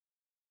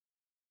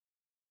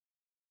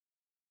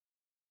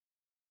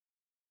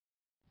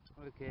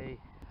Okay,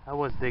 I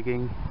was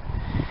digging,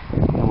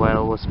 and while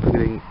I was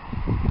putting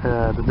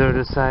the dirt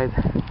aside,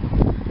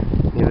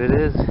 here it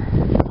is.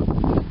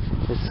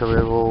 It's a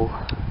little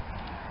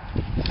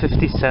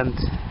 50 cent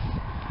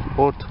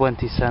or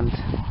 20 cent.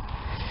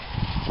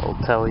 I'll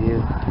tell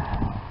you.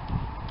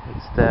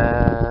 It's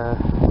the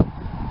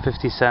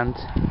 50 cent.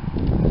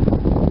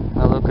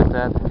 Now look at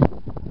that.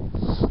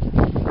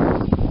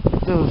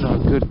 Those are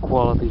good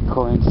quality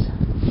coins.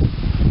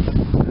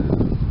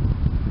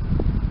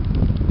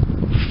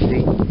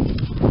 See?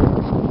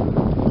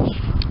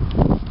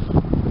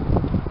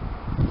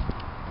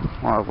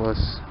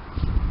 Marvelous.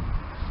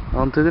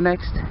 On to the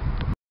next.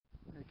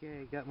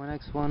 Okay, got my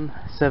next one.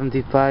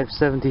 75,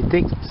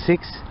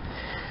 76.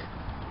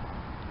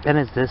 And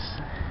it's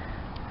this.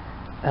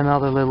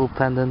 Another little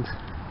pendant.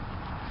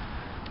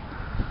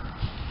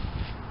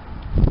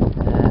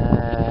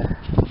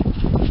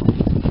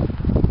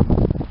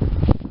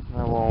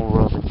 I won't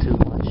rub it too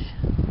much.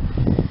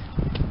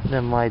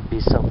 There might be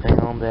something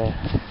on there.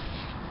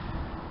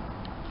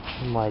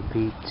 It might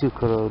be too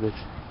corroded.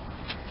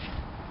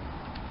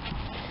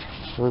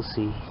 We'll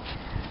see.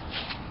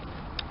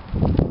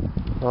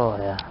 Oh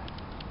yeah.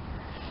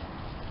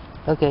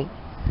 Okay.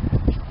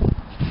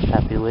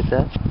 Happy with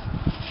that.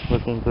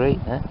 Looking great,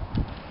 huh?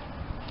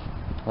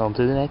 On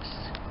to the next.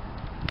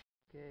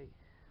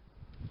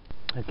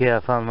 Okay, I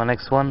found my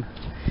next one.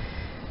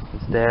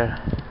 It's there.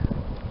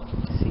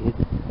 See it?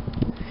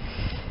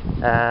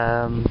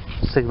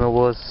 Signal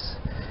was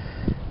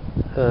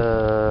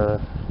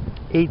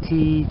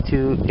 80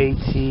 to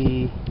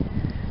 83.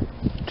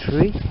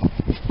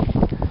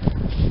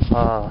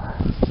 Oh,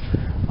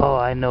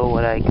 I know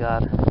what I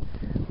got.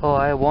 Oh,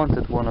 I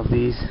wanted one of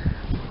these.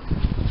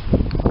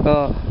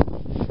 Oh,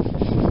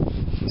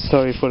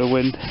 sorry for the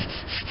wind.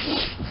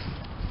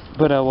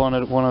 But I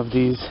wanted one of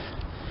these.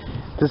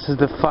 This is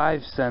the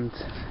 5 cent.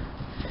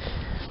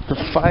 The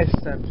 5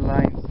 cent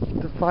line.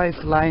 The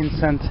 5 line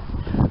cent.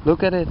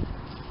 Look at it.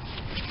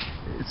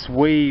 It's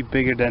way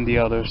bigger than the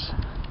others.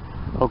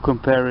 I'll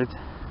compare it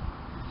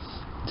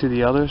to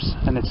the others,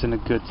 and it's in a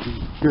good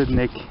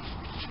nick.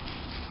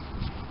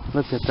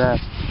 Look at that.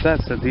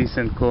 That's a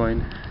decent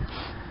coin.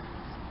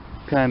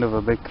 Kind of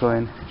a big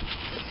coin.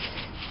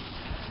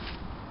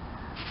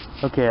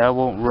 Okay, I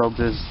won't rub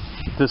this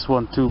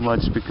one too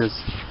much because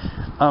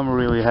I'm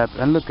really happy.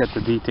 And look at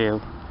the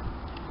detail.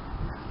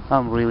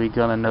 I'm really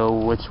gonna know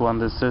which one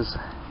this is.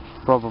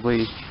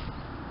 Probably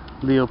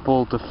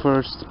Leopold the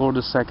first or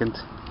the second,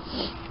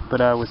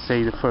 but I would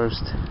say the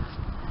first.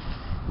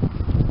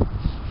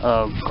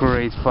 Oh,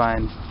 great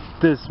find.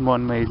 This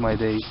one made my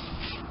day.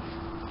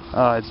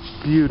 Oh, it's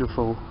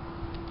beautiful.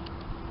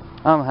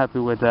 I'm happy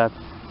with that.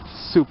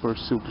 Super,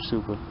 super,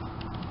 super.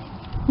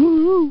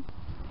 Woo-hoo.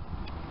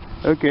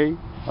 Okay,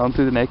 on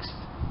to the next.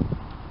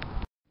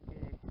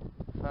 Okay,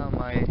 found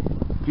my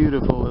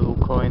beautiful little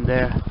coin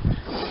there.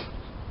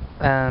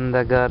 And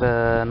I got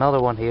another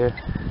one here.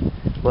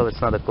 Well,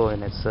 it's not a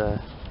coin, it's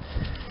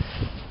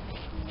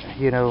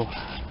you know,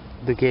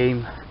 the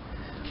game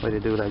where they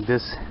do like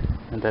this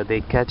and that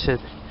they catch it,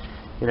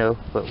 you know,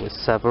 but with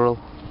several.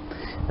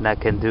 And I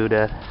can do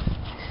that.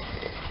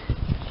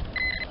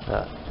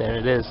 There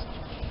it is.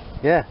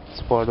 Yeah,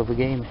 it's part of a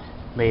game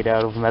made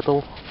out of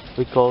metal.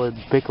 We call it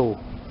Bickles.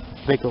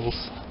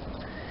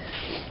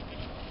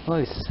 Well,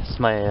 it's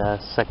my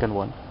second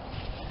one.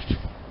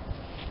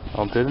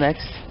 On to the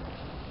next.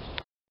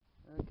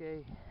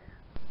 Okay,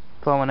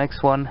 for my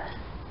next one,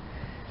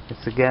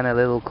 it's again a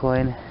little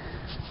coin.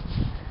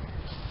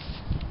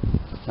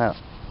 Now,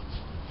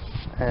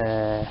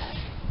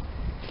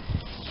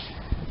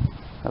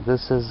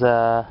 this is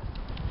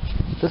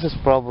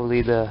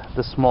probably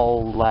the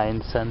small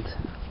line cent.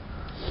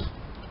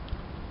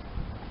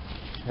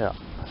 Yeah,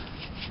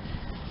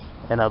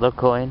 another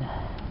coin.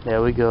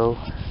 There we go.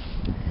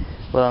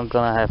 Well, I'm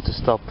gonna have to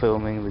stop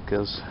filming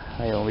because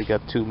I only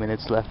got 2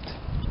 minutes left.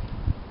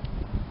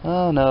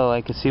 Oh no,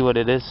 I can see what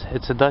it is.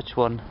 It's a Dutch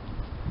one.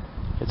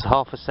 It's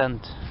half a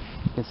cent.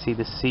 You can see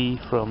the C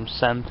from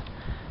cent.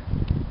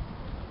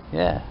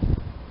 Yeah,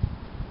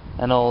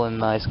 and all in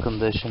nice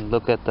condition.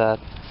 Look at that.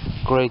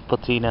 Great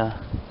patina,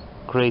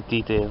 great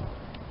detail.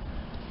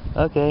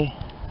 Okay,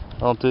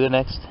 on to the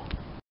next.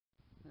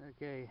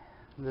 Okay,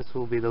 this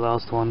will be the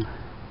last one.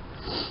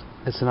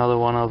 It's another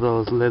one of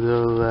those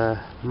little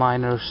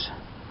miners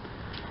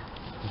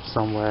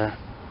somewhere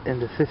in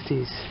the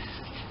 50s.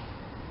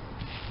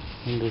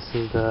 And this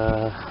is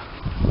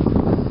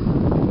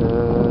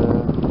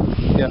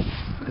yeah,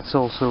 it's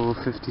also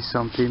 50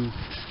 something.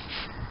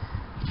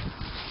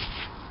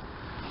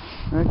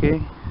 Okay,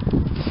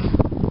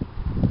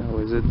 how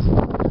is it?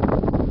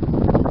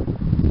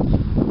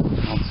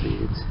 I'll see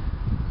it.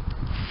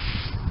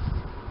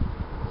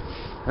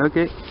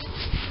 Okay,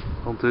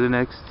 on to the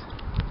next.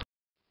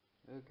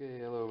 Okay,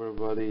 hello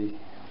everybody,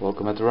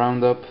 welcome at the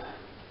roundup.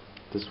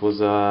 This was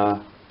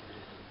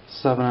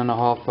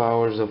 7.5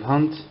 hours of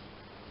hunt.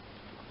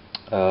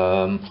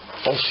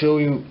 I'll show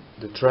you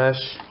the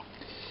trash.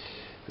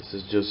 This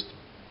is just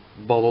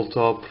bottle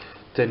top,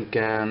 tin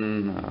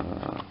can,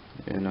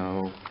 you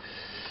know,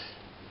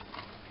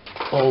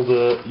 all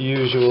the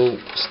usual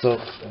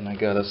stuff, and I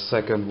got a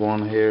second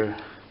one here.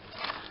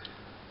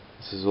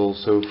 This is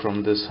also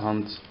from this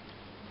hunt.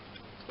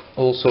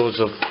 All sorts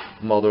of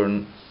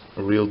modern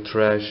real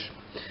trash.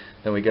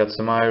 Then we got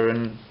some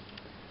iron,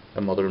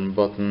 a modern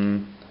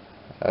button,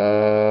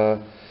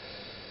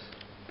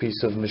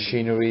 piece of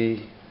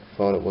machinery.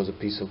 Thought it was a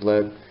piece of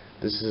lead.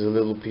 This is a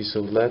little piece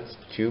of lead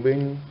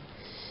tubing,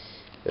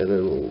 a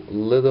little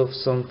lid of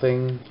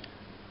something. You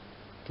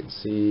can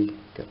see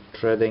got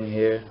threading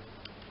here.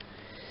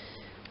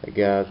 I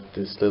got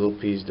this little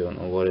piece,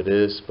 don't know what it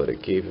is, but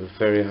it gave a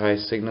very high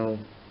signal.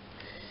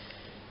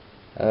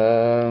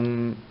 A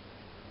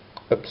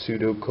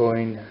pseudo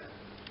coin,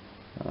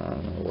 I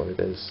don't know what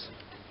it is,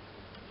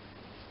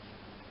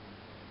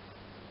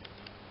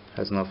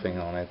 has nothing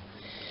on it.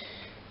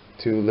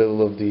 Two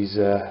little of these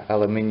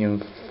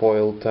aluminium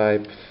foil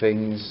type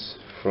things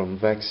from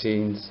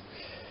vaccines,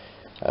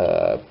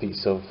 a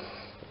piece of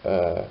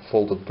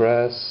folded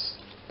brass.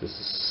 This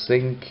is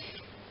zinc.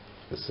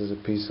 This is a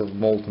piece of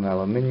molten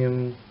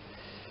aluminium,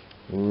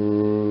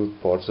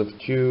 parts of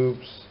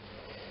tubes,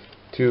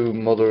 two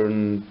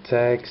modern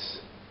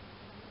tags,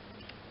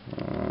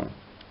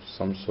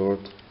 some sort,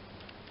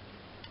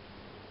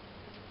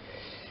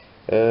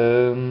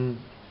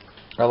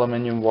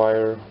 aluminium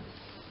wire.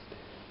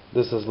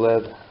 This is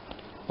lead,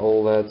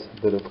 all lead,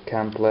 bit of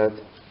camp lead,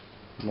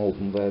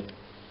 molten lead,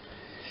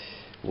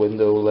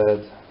 window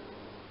lead,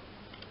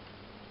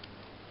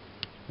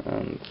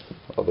 and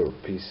other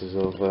pieces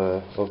of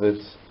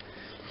it.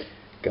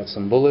 Got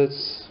some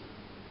bullets,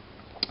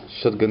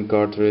 shotgun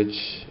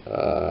cartridge,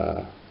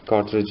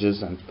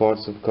 cartridges and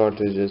parts of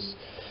cartridges,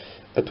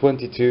 a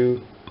 22,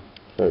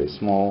 very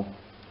small,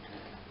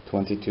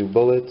 22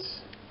 bullets,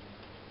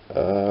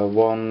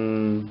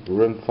 one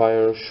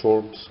rimfire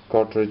short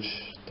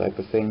cartridge type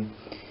of thing.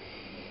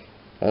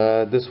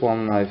 This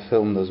one I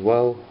filmed as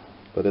well,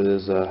 but it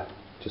is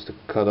just a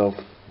cut off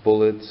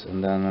bullet,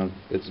 and then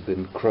it's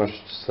been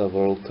crushed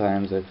several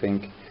times, I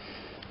think.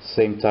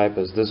 Same type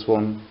as this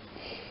one.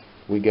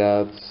 We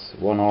got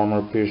one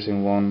armor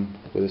piercing one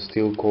with a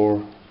steel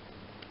core,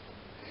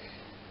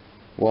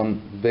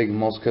 one big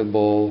musket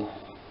ball.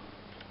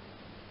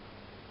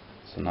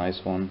 It's a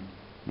nice one,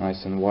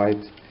 nice and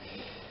white.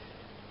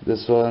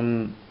 This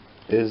one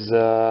is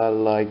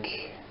like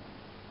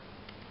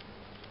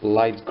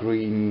light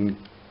green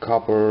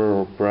copper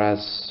or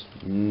brass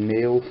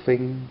nail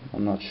thing.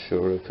 I'm not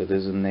sure if it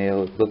is a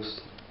nail. It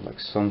looks like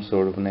some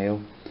sort of nail.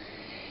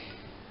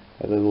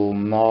 A little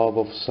knob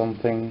of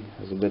something.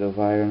 There's a bit of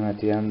iron at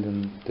the end,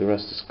 and the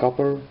rest is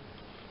copper.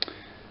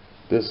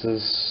 This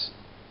is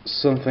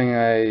something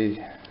I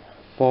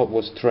thought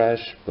was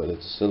trash, but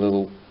it's a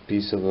little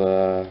piece of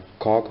a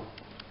cog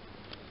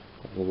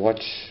of a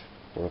watch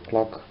or a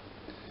clock.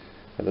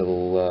 A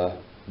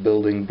little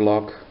building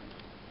block,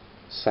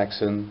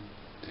 Saxon.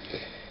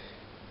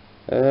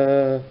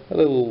 A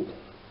little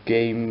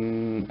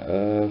game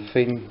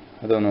thing.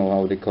 I don't know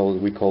how they call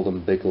it. We call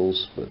them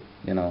bickles, but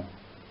you know,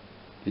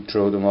 you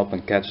throw them up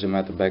and catch them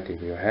at the back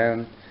of your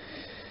hand.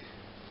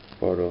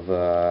 Part of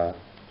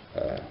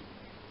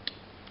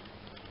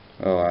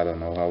oh, I don't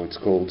know how it's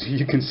called.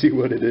 You can see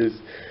what it is.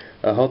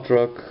 A hot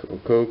rock or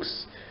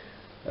cokes.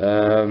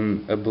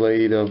 A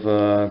blade of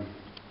a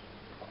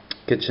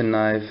kitchen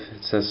knife.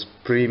 It says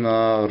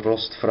Prima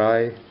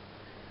Rostfrei,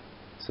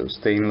 so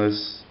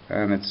stainless,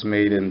 and it's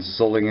made in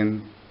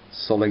Solingen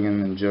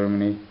in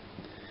Germany,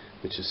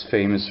 which is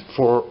famous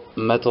for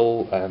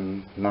metal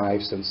and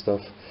knives and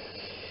stuff.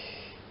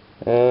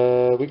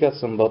 We got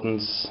some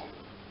buttons,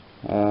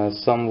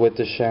 some with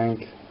the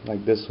shank,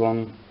 like this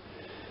one.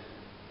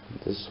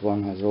 This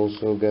one has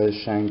also got a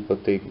shank,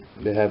 but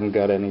they haven't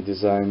got any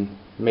design.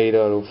 Made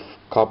out of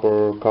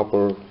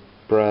copper,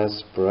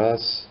 brass.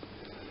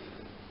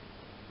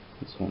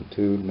 This one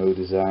too, no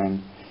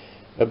design.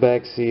 A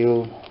bag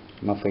seal,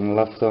 nothing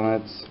left on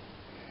it.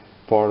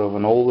 Part of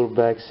an older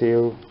bag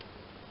seal.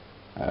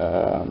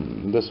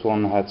 This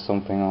one had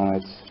something on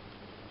it,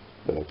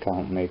 but I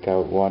can't make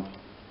out what.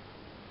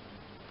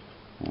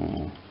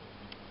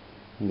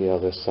 The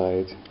other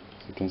side,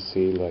 you can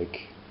see, like,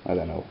 I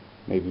don't know,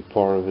 maybe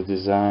part of a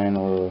design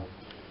or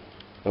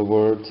a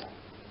word,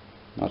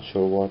 not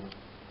sure what.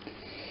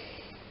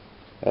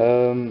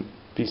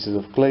 Pieces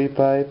of clay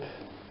pipe,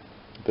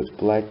 a bit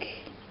black,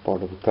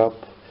 part of a cup.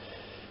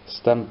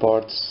 Stem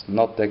parts,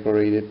 not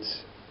decorated.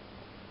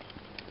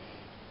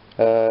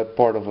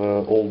 Part of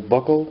an old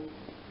buckle,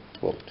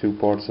 well, two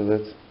parts of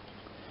it,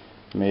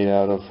 made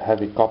out of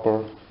heavy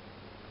copper,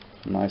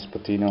 nice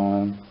patina on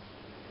them.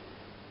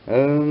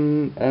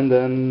 And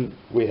then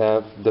we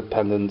have the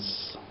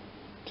pendants,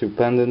 two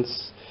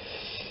pendants.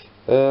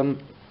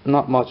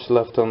 Not much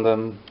left on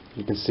them.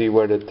 You can see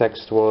where the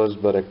text was,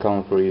 but I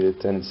can't read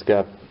it, and it's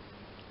got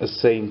a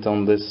saint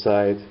on this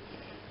side,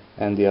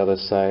 and the other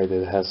side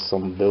it has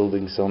some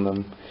buildings on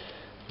them,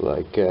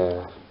 like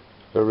a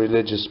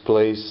religious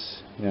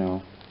place, you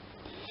know.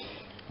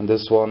 And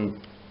this one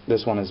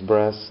is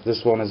brass.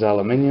 This one is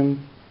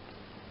aluminium,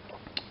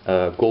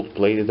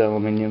 gold-plated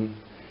aluminium.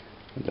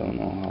 I don't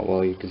know how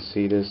well you can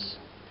see this.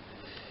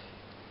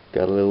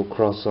 Got a little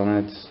cross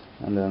on it,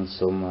 and then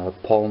some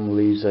palm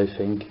leaves, I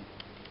think.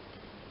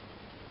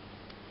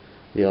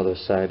 The other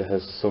side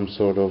has some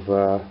sort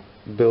of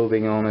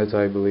building on it,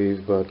 I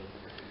believe, but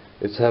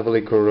it's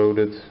heavily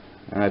corroded,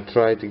 and I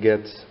tried to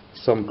get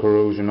some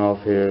corrosion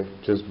off here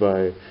just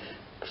by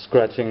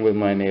scratching with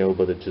my nail,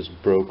 but it just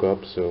broke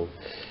up, so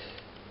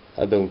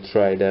I don't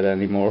try that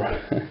anymore.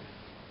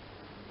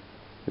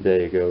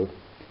 There you go.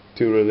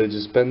 2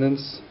 religious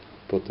pendants,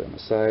 put them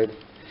aside.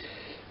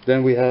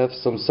 Then we have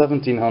some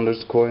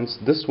 1700s coins.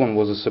 This one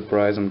was a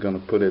surprise, I'm gonna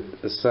put it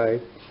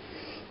aside.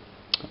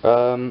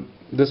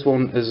 This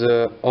one is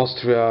a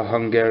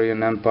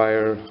Austria-Hungarian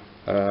Empire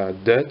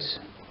Dutch.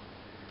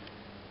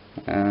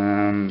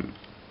 I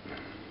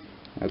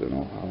don't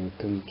know how I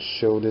can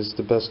show this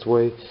the best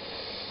way.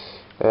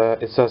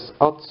 It says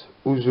Ad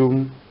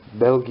Uzum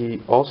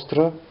Belgi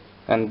Austria,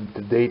 and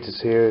the date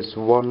is here is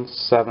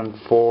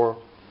 174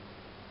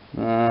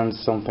 and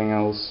something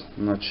else,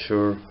 I'm not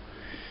sure.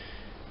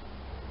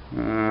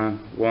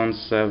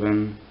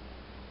 17.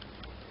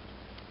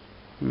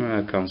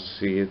 I can't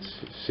see it.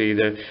 See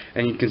there,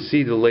 and you can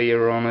see the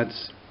layer on it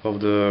of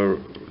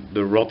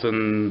the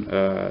rotten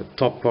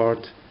top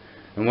part.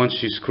 And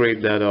once you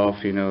scrape that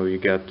off, you know, you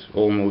get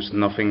almost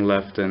nothing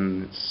left,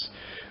 and it's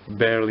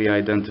barely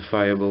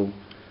identifiable.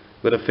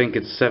 But I think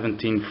it's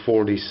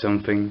 1740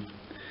 something,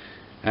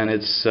 and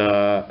it's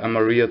a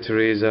Maria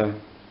Theresa.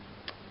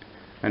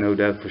 I know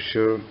that for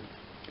sure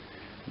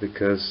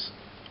because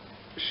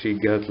she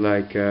got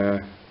like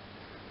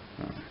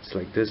it's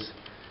like this.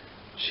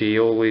 She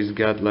always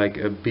got like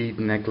a bead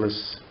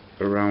necklace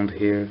around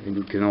here, and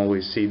you can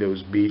always see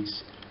those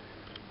beads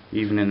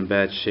even in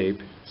bad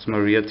shape. It's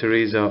Maria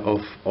Theresa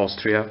of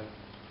Austria.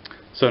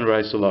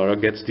 Sunrise Solara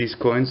gets these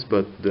coins,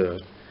 but the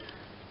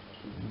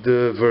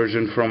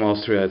version from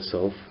Austria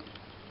itself,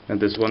 and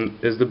this one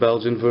is the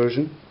Belgian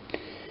version.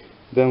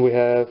 Then we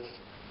have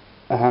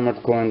a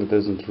hammered coin that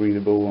isn't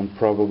readable and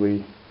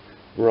probably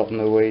rotten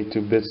away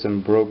to bits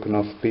and broken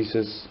off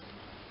pieces.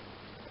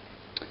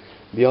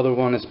 The other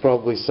one is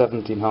probably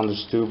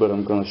 1700s too, but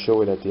I'm gonna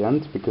show it at the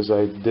end because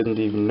I didn't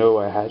even know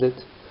I had it.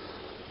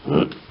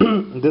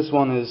 This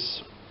one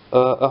is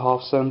a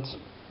half cent.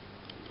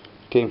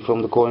 Came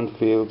from the coin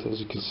field, as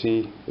you can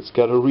see. It's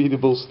got a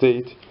readable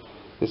state.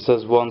 It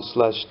says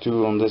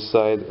 1/2 on this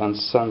side and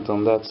cent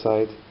on that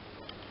side.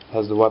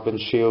 Has the weapon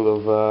shield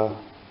of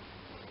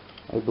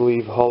I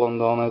believe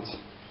Holland on it.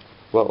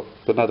 Well,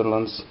 the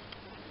Netherlands.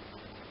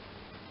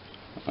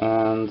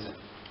 And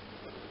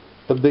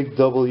a big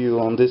W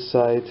on this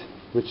side,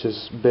 which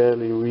is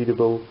barely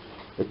readable.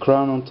 A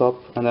crown on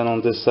top, and then on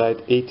this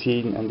side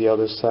 18, and the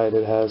other side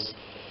it has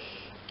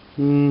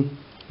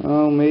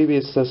oh, maybe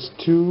it says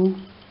 2,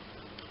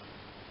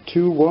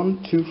 1,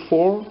 2,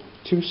 4,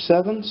 2,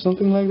 7,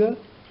 something like that.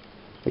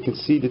 I can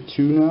see the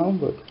 2 now,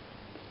 but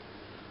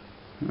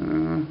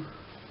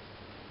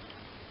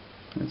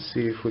let's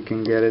see if we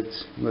can get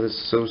it. But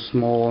it's so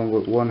small, and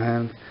with one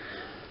hand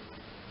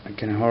I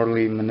can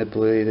hardly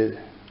manipulate it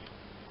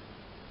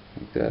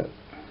like that.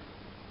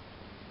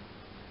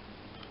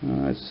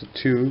 It's a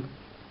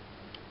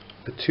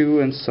 2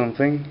 and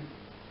something.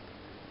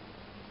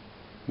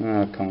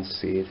 I can't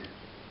see it.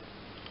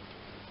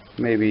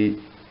 Maybe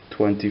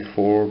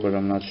 24, but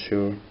I'm not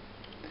sure.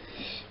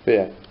 But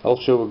yeah, I'll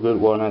show a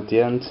good one at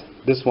the end.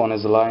 This one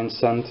is a lion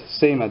cent,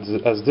 same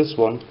as this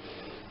one,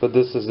 but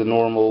this is the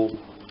normal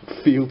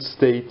field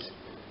state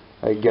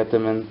I get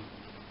them in.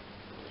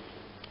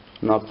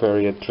 Not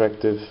very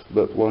attractive,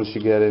 but once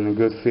you get in a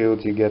good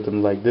field you get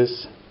them like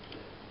this,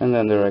 and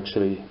then they're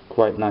actually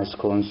quite nice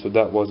coins. So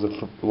that was a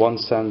 1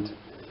 cent.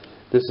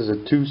 This is a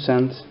 2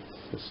 cent.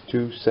 It's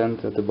 2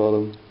 cent at the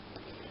bottom.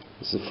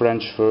 It's the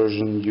French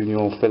version.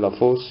 Union fait la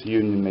force.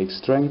 Union makes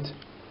strength.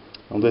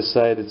 On this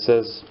side it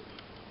says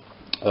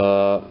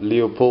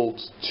Leopold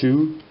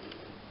II,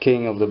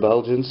 King of the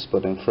Belgians,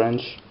 but in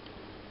French.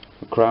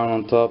 A crown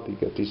on top. You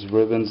got these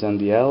ribbons and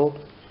the L.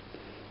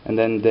 And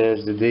then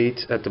there's the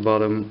date at the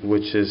bottom,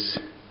 which is,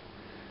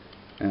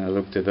 I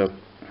looked it up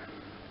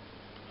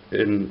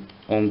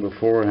on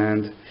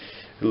beforehand.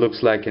 It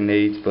looks like an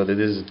 8, but it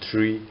is a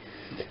 3.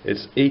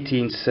 It's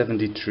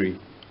 1873.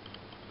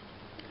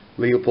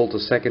 Leopold II,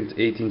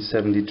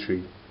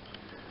 1873.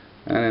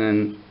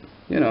 And,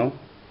 you know,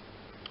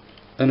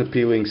 an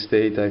appealing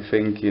state, I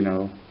think, you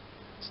know.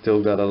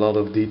 Still got a lot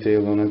of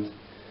detail on it.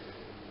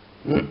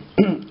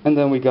 And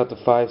then we got the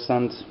 5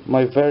 cent,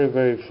 my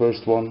very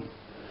first one.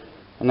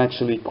 And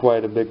actually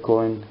quite a big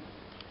coin.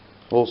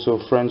 Also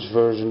French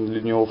version,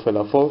 l'Union fait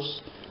la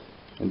force.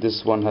 And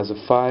this one has a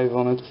 5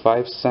 on it,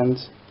 5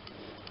 cents.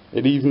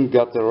 It even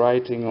got the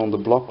writing on the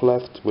block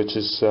left, which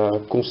is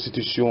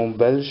Constitution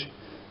Belge,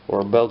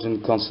 or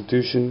Belgian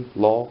Constitution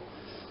Law,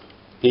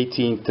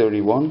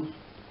 1831.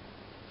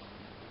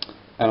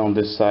 And on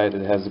this side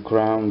it has the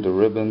crown, the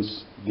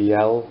ribbons, the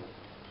L,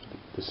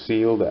 the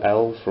seal, the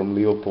L from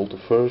Leopold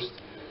I.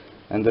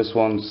 And this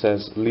one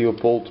says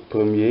Leopold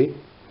Ier,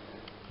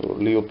 or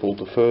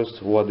Leopold I,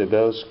 Roi des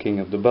Belges, King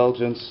of the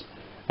Belgians.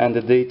 And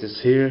the date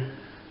is here,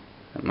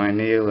 at my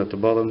nail at the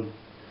bottom.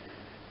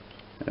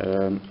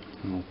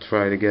 I'll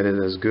try to get it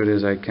as good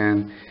as I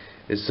can.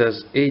 It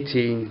says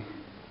 18.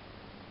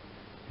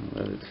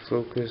 Let it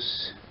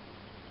focus.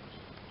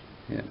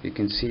 Yeah, you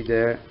can see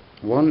there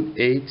 1,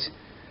 8,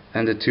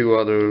 and the two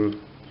other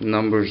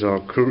numbers are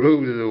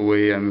corroded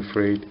away, I'm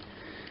afraid.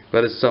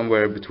 But it's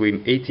somewhere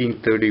between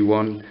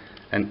 1831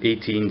 and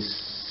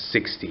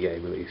 1860, I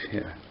believe.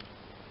 Yeah.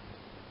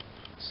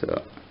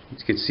 So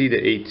you can see the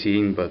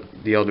 18, but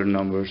the other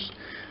numbers.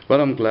 But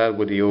I'm glad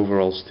with the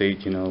overall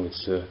state. You know,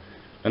 it's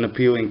an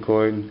appealing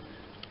coin,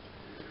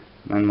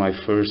 and my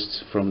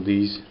first from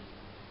these.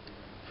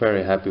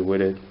 Very happy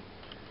with it,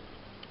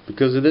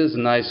 because it is a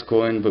nice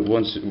coin. But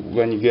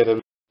when you get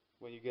them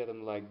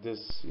like this,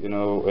 you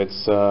know,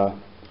 it's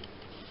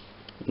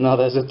not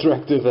as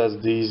attractive as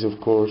these, of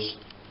course.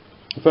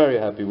 Very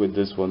happy with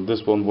this one.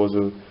 This one was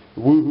a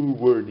woohoo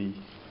worthy.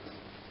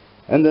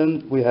 And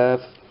then we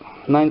have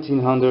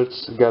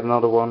 1900s. Got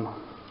another one,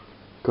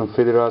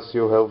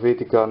 Confederacio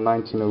Helvetica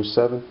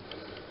 1907.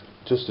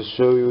 Just to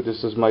show you,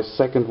 this is my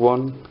second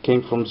one.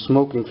 Came from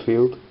Smoking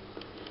Field.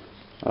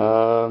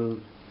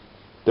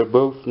 They're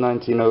both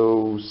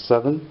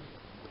 1907.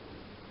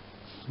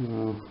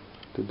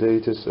 The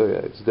date is, oh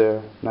yeah, it's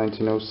there,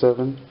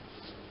 1907.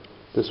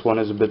 This one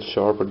is a bit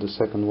sharper, the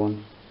second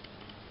one.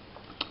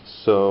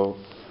 So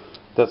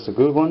that's a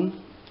good one.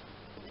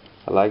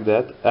 I like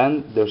that.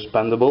 And they're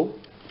spendable.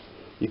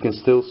 You can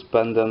still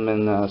spend them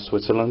in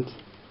Switzerland.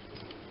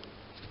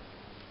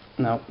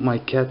 Now my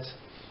cat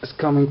is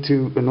coming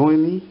to annoy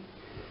me,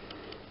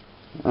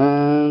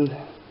 and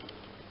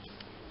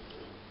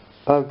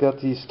I've got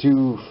these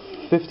two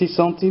 50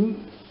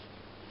 centime.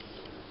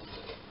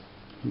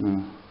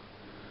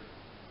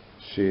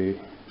 She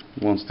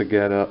wants to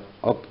get up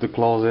the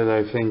closet,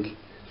 I think.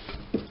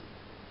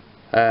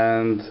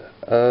 And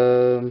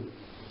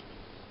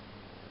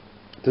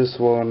this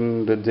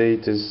one, the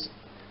date is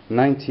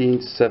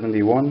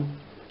 1971.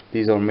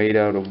 These are made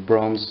out of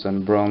bronze,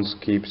 and bronze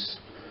keeps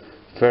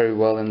very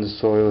well in the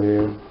soil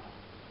here.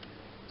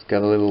 It's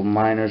got a little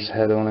miner's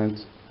head on it,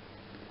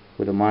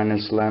 with a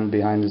miner's lamp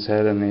behind his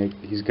head, and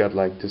he's got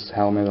like this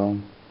helmet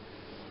on.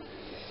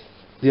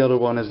 The other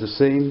one is the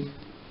same,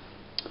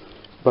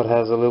 but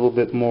has a little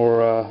bit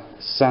more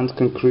sand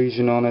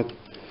concretion on it,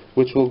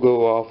 which will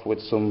go off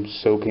with some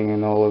soaking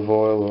in olive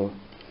oil, or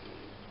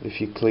if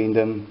you clean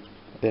them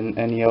in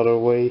any other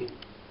way.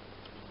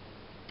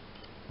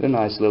 They're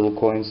nice little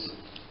coins,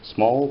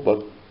 small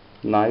but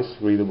nice,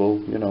 readable,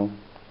 you know,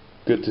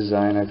 good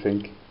design, I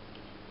think.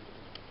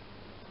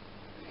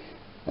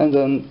 And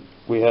then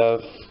we have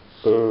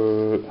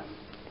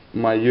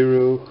my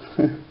euro,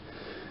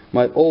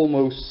 my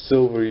almost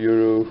silver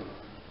euro,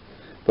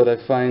 but I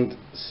find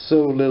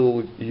so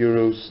little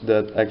euros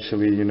that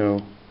actually, you know,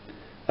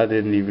 I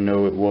didn't even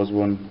know it was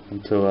one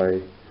until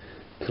I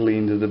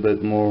cleaned it a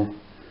bit more.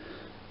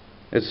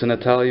 It's an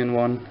Italian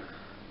one.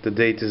 The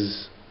date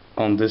is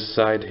on this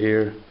side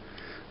here.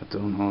 I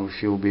don't know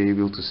if you'll be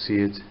able to see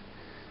it,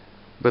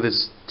 but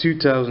it's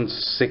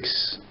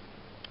 2006.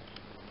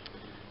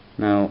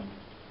 Now,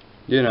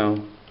 you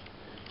know,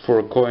 for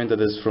a coin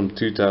that is from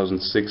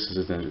 2006,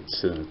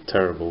 it's in a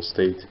terrible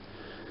state.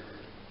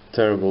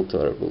 Terrible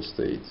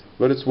state.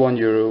 But it's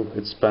 €1.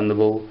 It's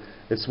spendable.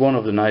 It's one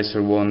of the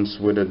nicer ones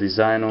with a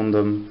design on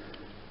them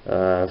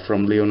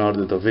from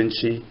Leonardo da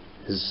Vinci,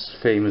 his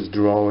famous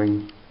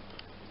drawing.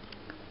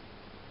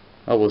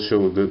 I will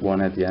show a good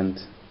one at the end.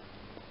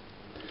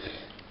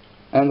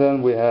 And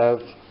then we have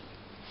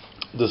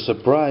the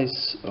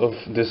surprise of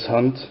this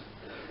hunt,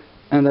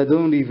 and I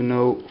don't even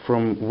know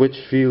from which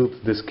field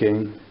this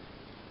came,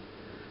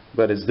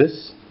 but it's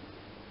this.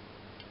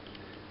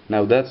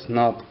 Now that's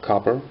not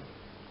copper,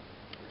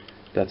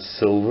 that's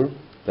silver.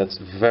 That's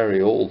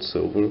very old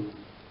silver.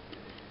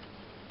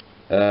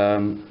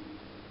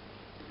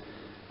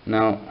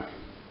 Now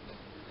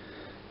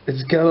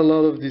it's got a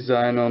lot of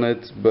design on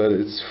it, but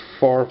it's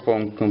far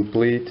from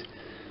complete,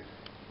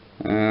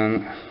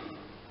 and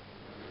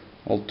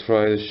I'll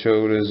try to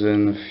show this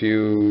in a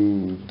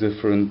few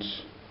different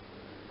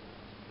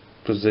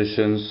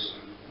positions.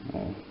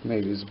 Oh,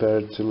 maybe it's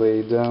better to lay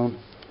it down.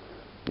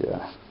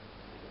 Yeah,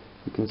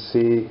 you can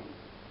see,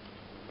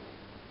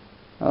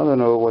 I don't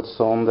know what's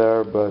on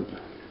there, but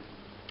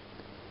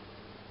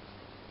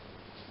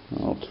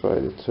I'll try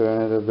to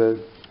turn it a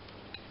bit.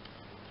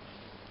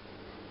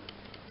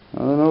 I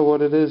don't know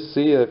what it is.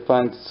 See, I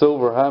find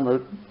silver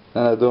hammered,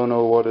 and I don't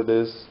know what it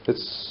is.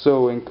 It's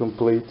so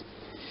incomplete.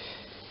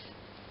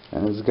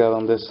 And it's got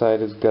on this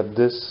side, it's got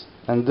this,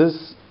 and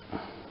this,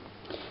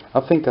 I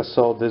think I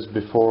saw this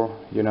before,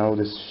 you know,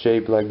 this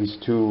shape like these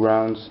two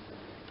rounds.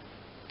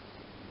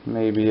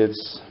 Maybe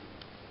it's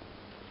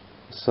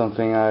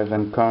something I've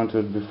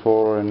encountered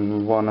before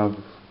in one of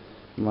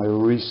my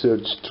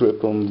research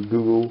trip on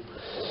Google.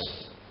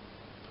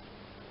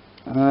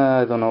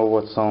 I don't know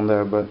what's on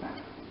there, but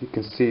you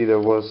can see there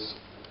was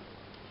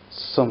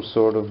some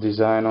sort of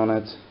design on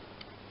it.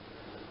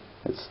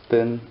 It's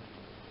thin.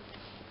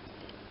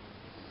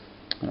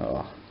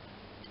 Oh,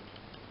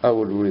 I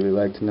would really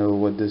like to know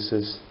what this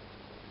is.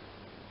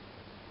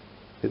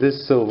 It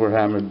is silver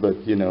hammered,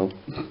 but you know,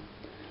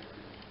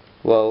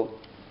 well,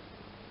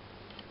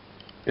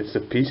 it's a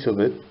piece of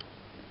it.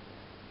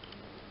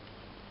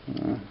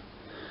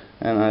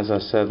 And as I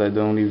said, I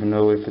don't even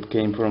know if it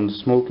came from the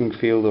smoking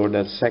field or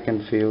that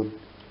second field.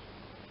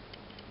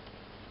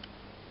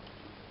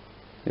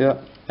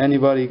 Yeah,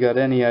 anybody got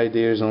any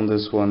ideas on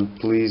this one,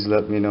 please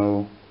let me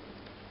know.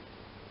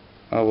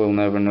 I will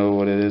never know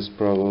what it is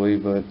probably,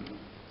 but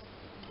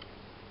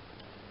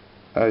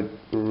I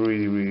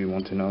really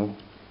want to know.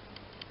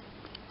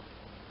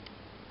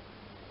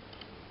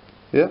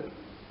 Yeah,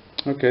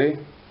 okay,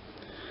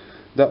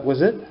 that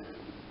was it.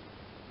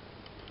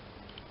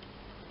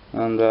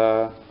 And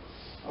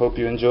hope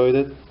you enjoyed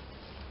it.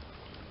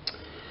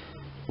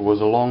 It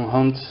was a long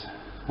hunt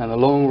and a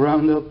long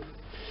roundup,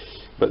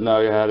 but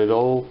now you had it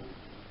all.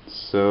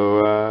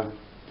 So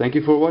thank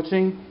you for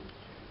watching.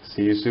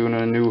 See you soon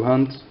on a new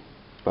hunt.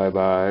 Bye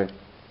bye.